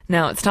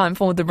Now it's time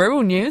for the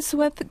rural news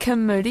with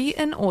Kim Moody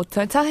in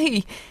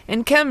Ōtautahi.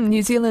 And Kim,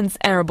 New Zealand's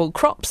arable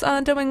crops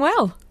are doing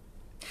well.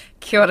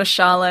 Kia ora,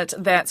 Charlotte.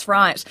 That's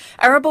right.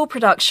 Arable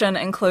production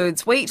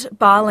includes wheat,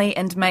 barley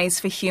and maize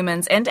for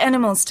humans and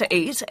animals to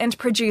eat and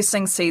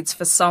producing seeds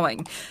for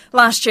sowing.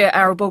 Last year,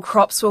 arable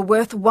crops were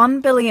worth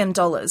 $1 billion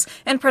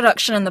and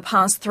production in the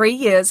past 3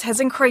 years has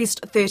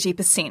increased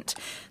 30%.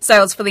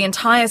 Sales for the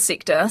entire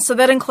sector, so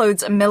that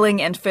includes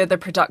milling and further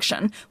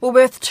production, were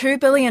worth $2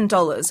 billion,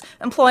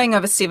 employing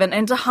over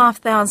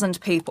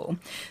 7,500 people.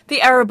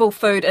 The Arable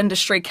Food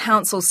Industry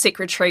Council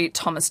Secretary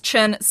Thomas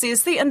Chin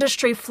says the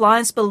industry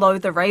flies below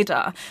the radar,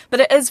 but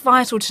it is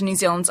vital to New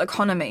Zealand's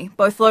economy,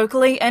 both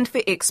locally and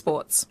for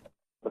exports.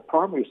 The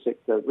primary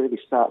sector really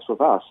starts with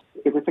us.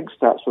 Everything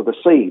starts with a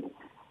seed.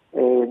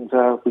 And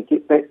we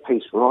get that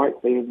piece right,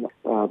 then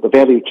the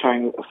value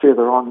chain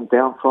further on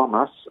down from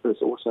us is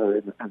also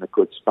in a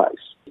good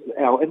space.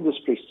 Our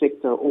industry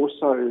sector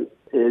also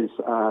is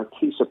a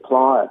key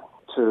supplier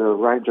to a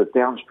range of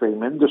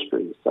downstream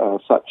industries,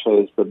 such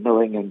as the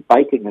milling and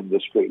baking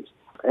industries.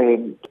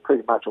 And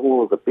pretty much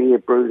all of the beer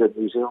brewed in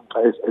New Zealand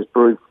is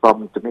brewed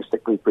from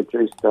domestically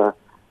produced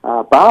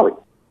barley.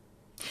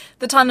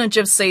 The tonnage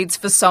of seeds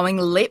for sowing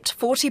leapt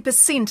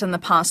 40% in the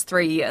past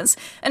 3 years,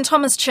 and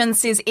Thomas Chin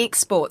says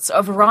exports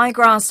of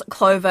ryegrass,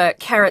 clover,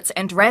 carrots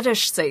and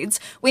radish seeds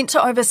went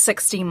to over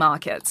 60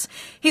 markets.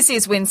 He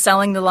says when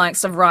selling the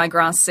likes of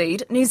ryegrass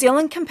seed, New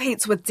Zealand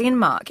competes with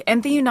Denmark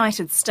and the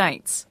United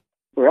States.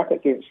 We're up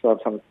against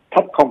some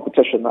tough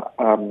competition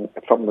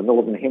from the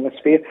Northern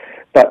Hemisphere,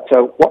 but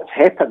what's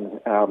happened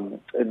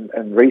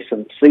in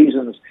recent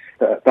seasons,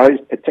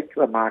 those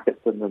particular markets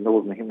in the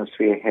Northern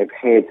Hemisphere have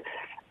had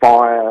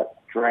fire,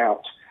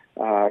 drought,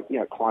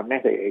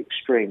 climatic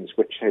extremes,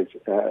 which has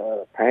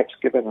perhaps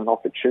given an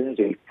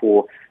opportunity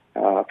for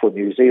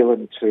New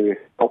Zealand to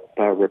help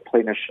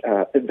replenish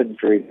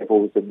inventory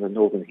levels in the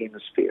Northern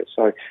Hemisphere.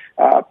 So,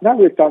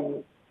 we've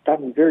done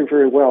very,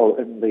 very well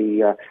in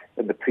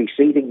the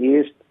preceding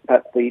years,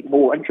 but the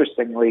more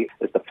interestingly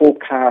is the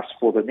forecast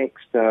for the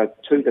next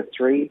 2 to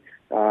 3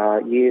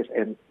 years,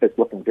 and it's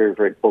looking very,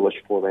 very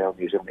bullish for our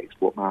New Zealand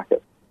export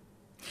market.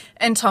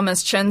 And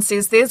Thomas Chin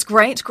says there's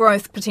great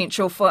growth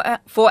potential for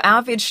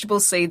our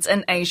vegetable seeds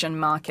in Asian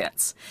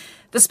markets.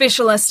 The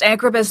specialist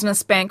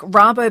agribusiness bank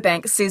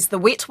Rabobank says the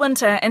wet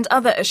winter and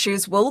other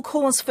issues will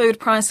cause food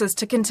prices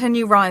to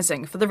continue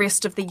rising for the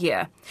rest of the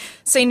year.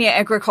 Senior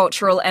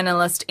agricultural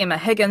analyst Emma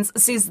Higgins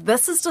says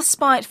this is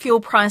despite fuel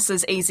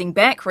prices easing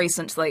back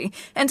recently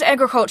and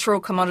agricultural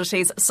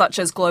commodities such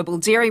as global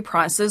dairy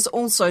prices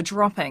also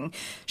dropping.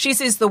 She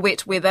says the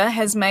wet weather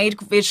has made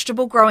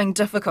vegetable growing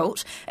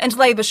difficult and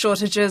labour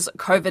shortages,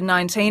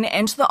 COVID-19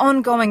 and the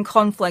ongoing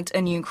conflict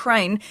in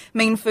Ukraine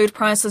mean food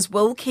prices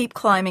will keep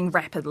climbing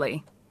rapidly.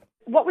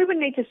 What we would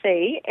need to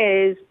see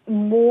is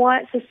more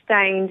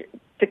sustained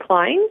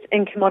declines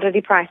in commodity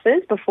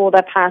prices before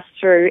they pass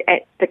through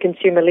at the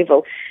consumer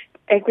level.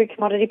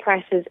 Agri-commodity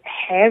prices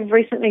have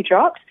recently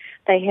dropped.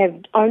 They have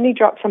only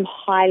dropped from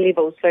high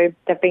levels, so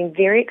they've been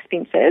very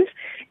expensive,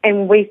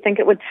 and we think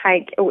it would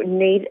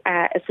need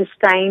a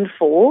sustained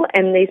fall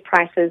in these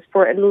prices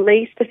for at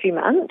least a few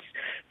months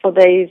for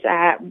these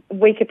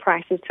weaker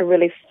prices to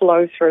really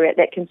flow through at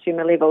that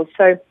consumer level.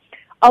 So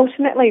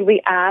ultimately,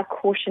 we are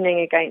cautioning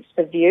against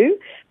the view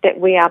that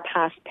we are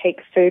past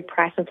peak food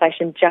price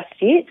inflation just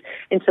yet,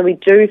 and so we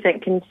do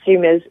think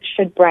consumers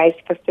should brace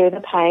for further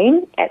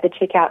pain at the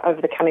checkout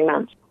over the coming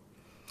months.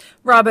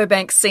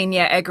 Rabobank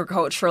senior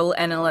agricultural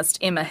analyst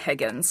Emma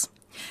Higgins.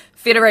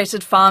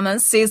 Federated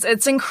Farmers says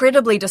it's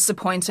incredibly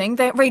disappointing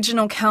that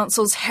regional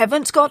councils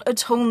haven't got a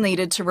tool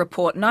needed to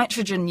report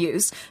nitrogen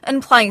use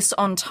in place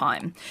on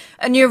time.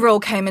 A new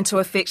rule came into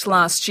effect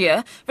last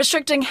year,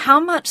 restricting how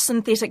much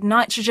synthetic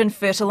nitrogen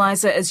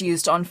fertiliser is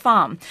used on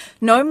farm.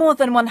 No more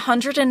than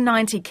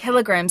 190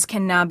 kilograms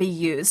can now be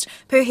used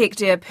per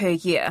hectare per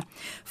year.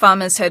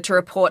 Farmers had to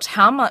report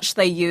how much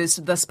they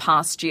used this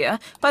past year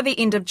by the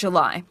end of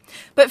July.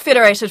 But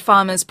Federated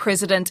Farmers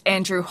President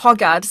Andrew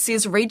Hoggard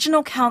says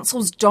regional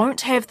councils don't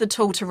have the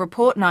tool to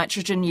report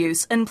nitrogen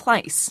use in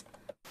place.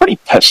 Pretty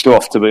pissed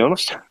off, to be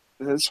honest.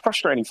 It's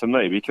frustrating for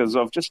me because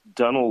I've just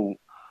done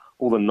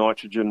all the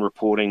nitrogen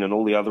reporting and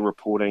all the other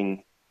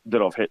reporting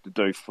that I've had to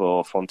do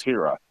for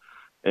Fonterra.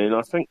 And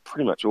I think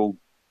pretty much all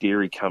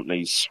dairy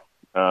companies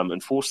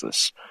enforce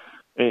this.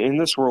 And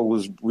this rule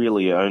was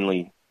really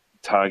only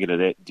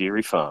targeted at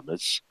dairy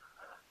farmers.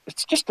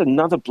 It's just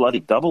another bloody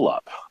double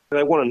up.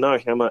 They want to know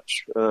how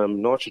much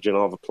nitrogen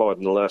I've applied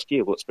in the last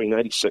year. Well, it's been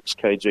 86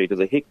 kg to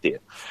the hectare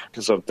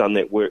because I've done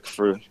that work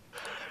through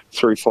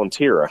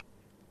Fonterra.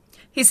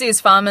 He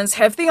says farmers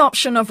have the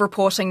option of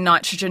reporting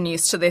nitrogen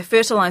use to their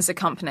fertiliser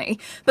company,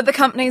 but the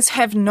companies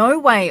have no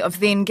way of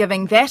then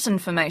giving that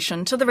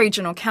information to the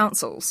regional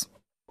councils.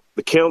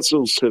 The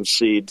councils have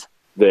said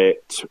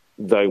that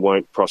they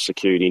won't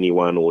prosecute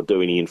anyone or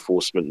do any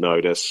enforcement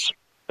notice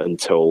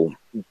until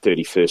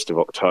 31st of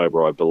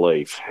October, I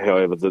believe.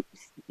 However,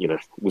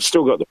 we've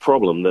still got the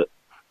problem that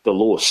the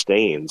law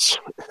stands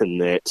and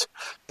that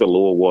the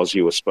law was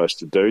you were supposed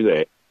to do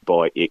that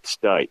by X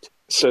date.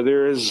 So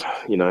there is,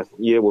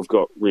 we've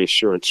got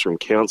reassurance from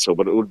council,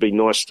 but it would be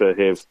nice to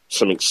have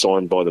something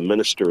signed by the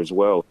minister as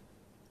well.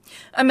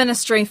 A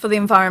Ministry for the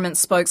Environment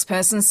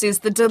spokesperson says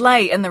the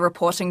delay in the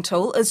reporting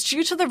tool is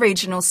due to the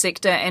regional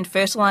sector and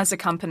fertiliser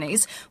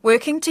companies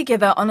working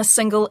together on a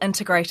single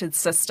integrated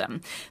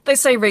system. They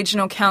say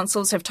regional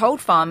councils have told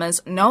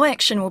farmers no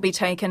action will be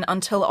taken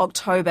until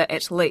October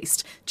at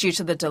least, due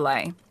to the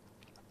delay.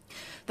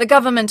 The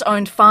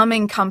government-owned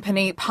farming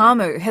company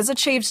Pāmu has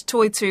achieved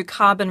Toitū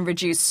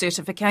carbon-reduced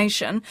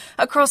certification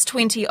across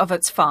 20 of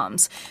its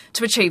farms.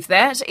 To achieve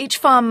that, each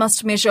farm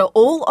must measure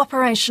all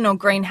operational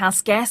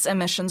greenhouse gas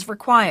emissions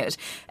required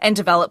and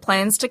develop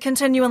plans to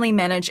continually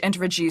manage and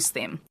reduce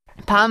them.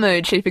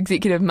 Pāmu Chief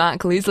Executive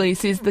Mark Leslie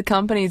says the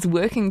company is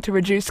working to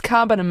reduce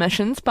carbon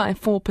emissions by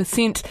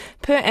 4%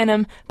 per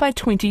annum by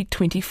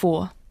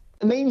 2024.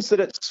 It means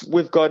that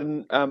we've got,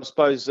 an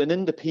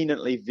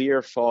independently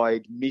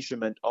verified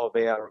measurement of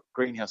our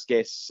greenhouse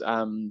gas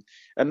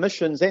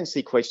emissions and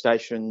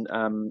sequestration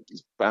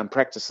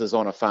practices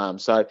on a farm.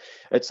 So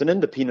it's an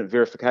independent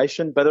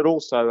verification, but it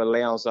also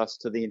allows us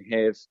to then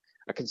have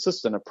a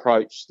consistent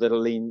approach that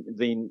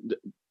then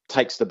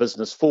takes the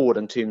business forward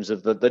in terms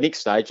of the next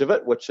stage of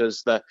it, which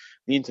is the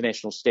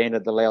international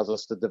standard that allows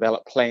us to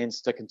develop plans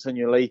to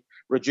continually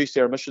reduce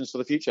our emissions for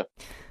the future.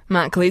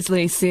 Mark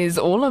Leslie says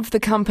all of the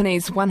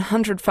company's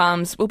 100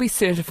 farms will be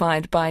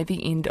certified by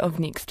the end of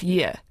next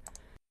year.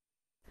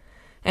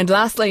 And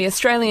lastly,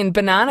 Australian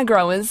banana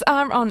growers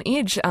are on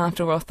edge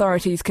after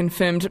authorities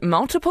confirmed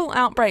multiple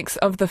outbreaks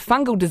of the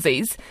fungal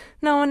disease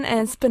known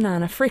as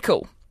banana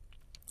freckle.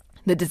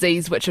 The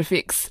disease, which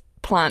affects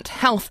plant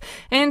health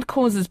and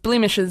causes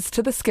blemishes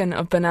to the skin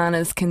of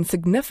bananas, can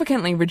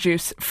significantly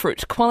reduce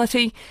fruit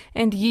quality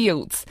and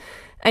yields.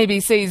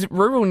 ABC's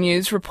Rural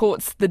News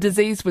reports the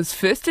disease was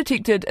first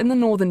detected in the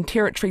Northern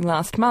Territory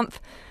last month.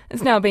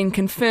 It's now been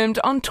confirmed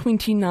on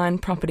 29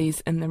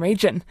 properties in the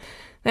region.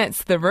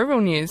 That's the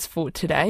Rural News for today.